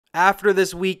After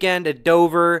this weekend at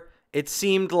Dover, it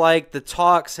seemed like the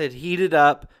talks had heated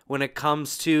up when it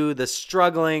comes to the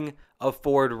struggling of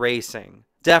Ford racing.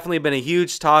 Definitely been a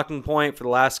huge talking point for the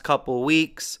last couple of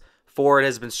weeks. Ford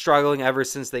has been struggling ever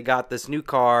since they got this new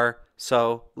car,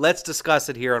 so let's discuss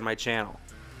it here on my channel.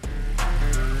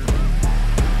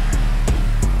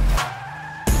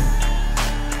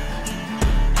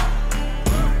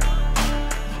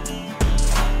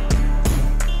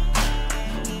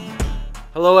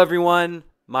 Hello everyone,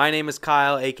 my name is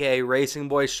Kyle, aka Racing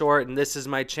Boy Short, and this is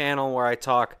my channel where I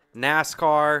talk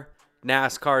NASCAR,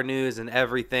 NASCAR news, and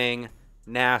everything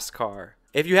NASCAR.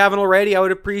 If you haven't already, I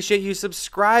would appreciate you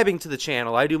subscribing to the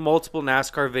channel. I do multiple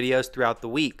NASCAR videos throughout the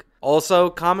week. Also,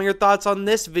 comment your thoughts on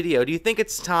this video. Do you think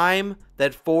it's time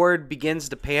that Ford begins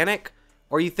to panic,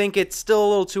 or you think it's still a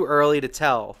little too early to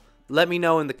tell? Let me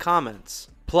know in the comments.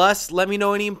 Plus, let me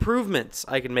know any improvements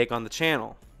I can make on the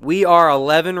channel. We are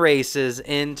 11 races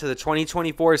into the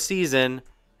 2024 season,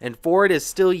 and Ford is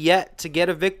still yet to get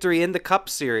a victory in the Cup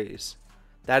Series.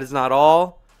 That is not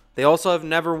all. They also have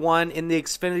never won in the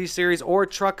Xfinity Series or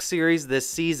Truck Series this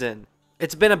season.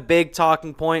 It's been a big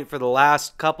talking point for the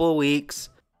last couple of weeks,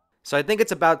 so I think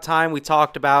it's about time we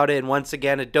talked about it. And once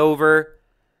again at Dover,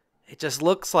 it just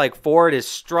looks like Ford is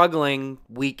struggling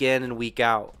week in and week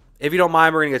out. If you don't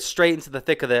mind, we're going to get straight into the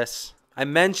thick of this. I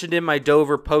mentioned in my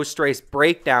Dover post-race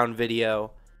breakdown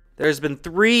video, there's been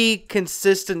 3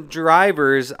 consistent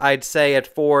drivers, I'd say,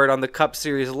 at Ford on the Cup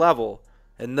Series level.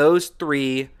 And those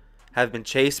 3 have been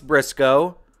Chase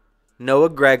Briscoe, Noah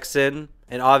Gragson,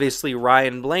 and obviously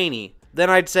Ryan Blaney. Then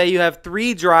I'd say you have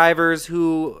 3 drivers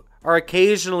who are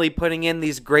occasionally putting in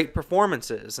these great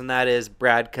performances, and that is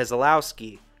Brad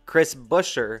Keselowski, Chris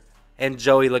Buescher, and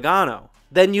Joey Logano.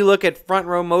 Then you look at Front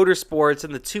Row Motorsports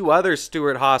and the 2 other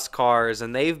Stewart-Haas cars,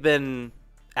 and they've been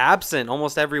absent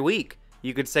almost every week.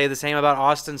 You could say the same about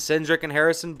Austin Cindric and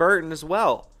Harrison Burton as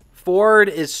well. Ford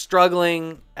is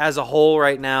struggling as a whole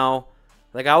right now.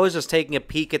 Like, I was just taking a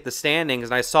peek at the standings,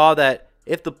 and I saw that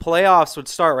if the playoffs would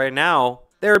start right now,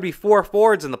 there would be 4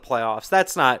 Fords in the playoffs.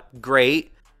 That's not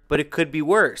great, but it could be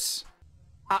worse.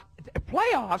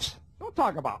 Playoffs? Don't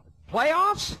talk about it.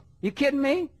 Playoffs? You kidding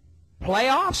me?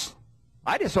 Playoffs?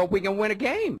 I just hope we can win a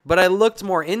game. But I looked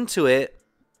more into it.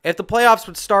 If the playoffs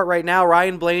would start right now,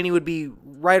 Ryan Blaney would be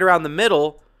right around the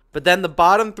middle. But then the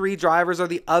bottom 3 drivers are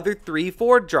the other 3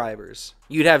 Ford drivers.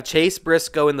 You'd have Chase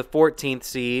Briscoe in the 14th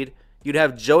seed. You'd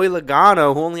have Joey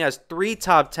Logano, who only has 3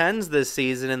 top 10s this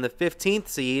season, in the 15th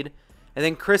seed. And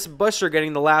then Chris Buescher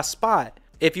getting the last spot.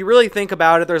 If you really think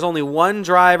about it, there's only one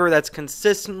driver that's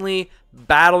consistently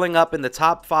battling up in the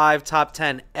top 5, top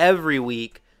 10 every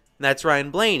week. And that's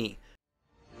Ryan Blaney.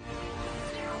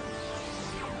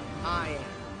 I am.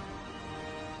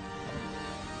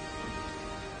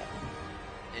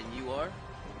 And you are?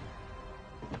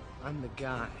 I'm the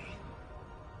guy.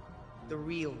 The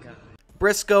real guy.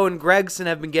 Briscoe and Gragson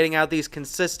have been getting out these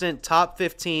consistent top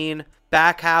 15,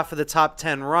 back half of the top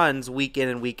 10 runs week in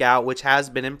and week out, which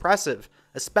has been impressive,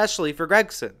 especially for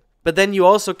Gragson. But then you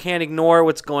also can't ignore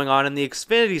what's going on in the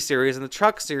Xfinity Series and the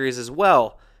Truck Series as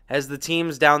well, as the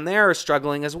teams down there are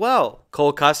struggling as well.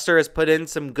 Cole Custer has put in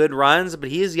some good runs, but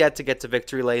he is yet to get to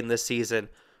victory lane this season.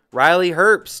 Riley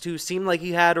Herbst, who seemed like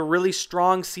he had a really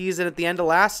strong season at the end of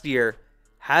last year,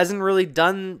 hasn't really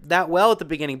done that well at the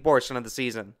beginning portion of the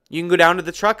season. You can go down to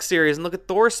the Truck Series and look at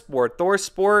Thorsport.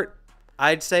 Thorsport,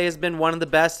 I'd say, has been one of the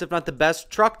best, if not the best,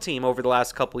 truck team over the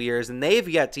last couple years, and they've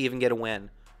yet to even get a win.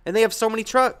 And they have so many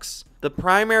trucks. The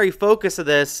primary focus of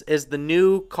this is the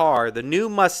new car, the new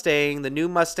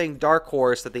Mustang Dark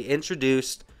Horse that they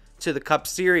introduced to the Cup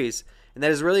Series. And that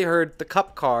has really hurt the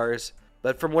Cup cars.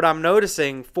 But from what I'm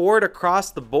noticing, Ford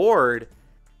across the board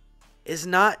is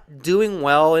not doing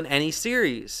well in any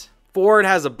series. Ford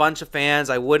has a bunch of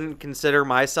fans. I wouldn't consider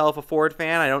myself a Ford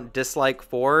fan. I don't dislike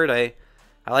Ford. I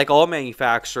like all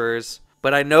manufacturers.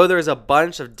 But I know there's a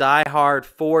bunch of diehard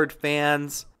Ford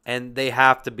fans, and they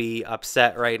have to be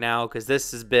upset right now because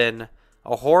this has been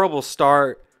a horrible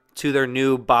start to their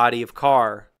new body of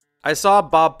car. I saw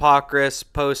Bob Pockrass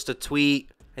post a tweet,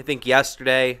 I think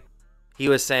yesterday. He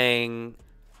was saying,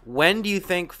 when do you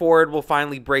think Ford will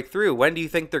finally break through? When do you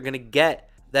think they're going to get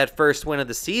that first win of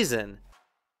the season?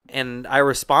 And I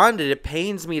responded, it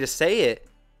pains me to say it,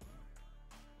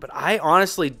 but I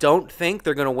honestly don't think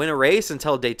they're going to win a race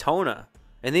until Daytona.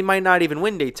 And they might not even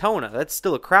win Daytona. That's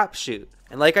still a crapshoot.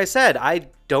 And like I said, I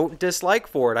don't dislike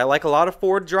Ford. I like a lot of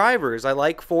Ford drivers. I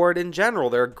like Ford in general.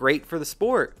 They're great for the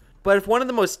sport. But if one of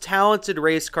the most talented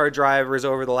race car drivers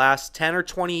over the last 10 or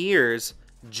 20 years,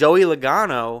 Joey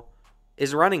Logano,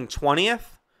 is running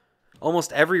 20th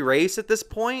almost every race at this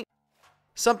point,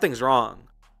 something's wrong.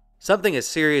 Something is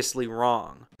seriously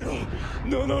wrong. No.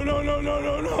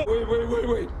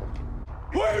 Wait.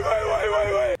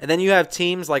 And then you have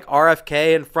teams like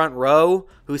RFK and Front Row,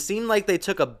 who seemed like they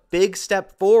took a big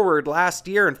step forward last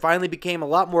year and finally became a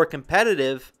lot more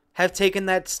competitive, have taken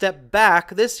that step back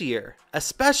this year.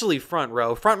 Especially Front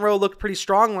Row. Front Row looked pretty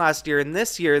strong last year, and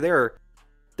this year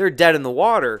they're dead in the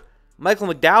water.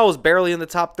 Michael McDowell's barely in the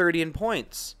top 30 in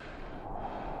points.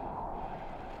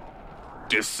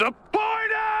 Disappointed!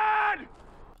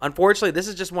 Unfortunately, this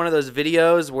is just one of those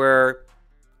videos where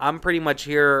I'm pretty much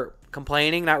here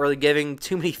complaining, not really giving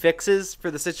too many fixes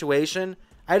for the situation.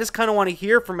 I just kind of want to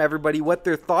hear from everybody what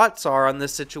their thoughts are on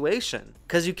this situation.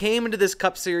 Because you came into this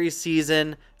Cup Series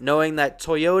season knowing that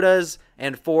Toyotas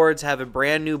and Fords have a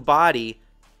brand new body,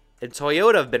 and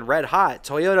Toyota have been red hot.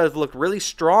 Toyota have looked really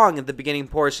strong at the beginning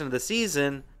portion of the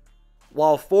season,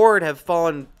 while Ford have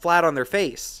fallen flat on their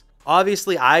face.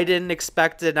 Obviously, I didn't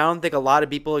expect it, and I don't think a lot of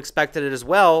people expected it as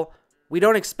well. We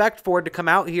don't expect Ford to come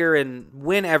out here and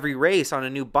win every race on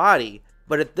a new body.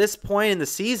 But at this point in the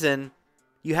season,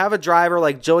 you have a driver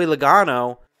like Joey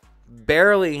Logano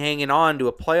barely hanging on to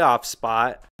a playoff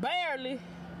spot. Barely.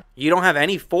 You don't have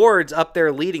any Fords up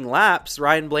there leading laps.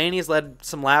 Ryan Blaney's led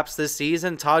some laps this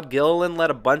season. Todd Gilliland led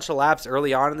a bunch of laps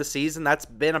early on in the season. That's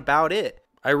been about it.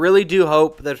 I really do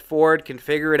hope that Ford can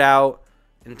figure it out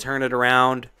and turn it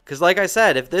around. Because like I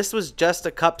said, if this was just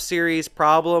a Cup Series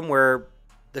problem where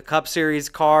the Cup Series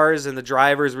cars and the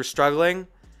drivers were struggling,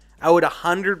 I would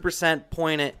 100%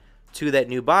 point it to that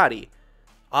new body.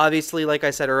 Obviously, like I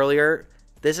said earlier,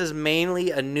 this is mainly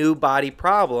a new body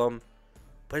problem,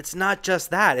 but it's not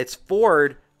just that. It's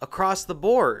Ford across the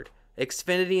board.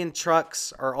 Xfinity and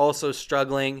trucks are also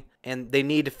struggling, and they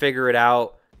need to figure it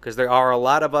out because there are a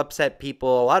lot of upset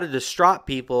people, a lot of distraught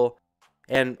people,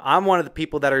 and I'm one of the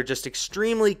people that are just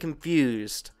extremely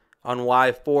confused on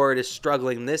why Ford is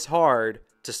struggling this hard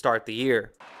to start the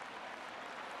year.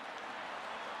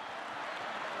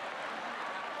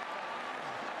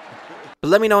 But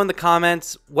let me know in the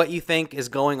comments what you think is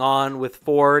going on with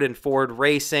Ford and Ford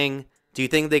Racing. Do you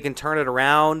think they can turn it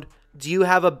around? Do you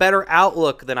have a better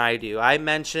outlook than I do? I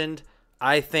mentioned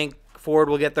I think Ford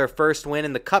will get their first win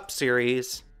in the Cup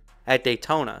Series at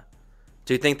Daytona.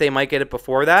 Do you think they might get it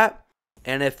before that?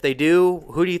 And if they do,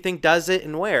 who do you think does it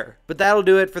and where? But that'll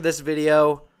do it for this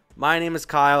video. My name is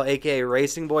Kyle, aka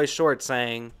Racing Boy Short,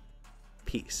 saying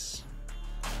peace.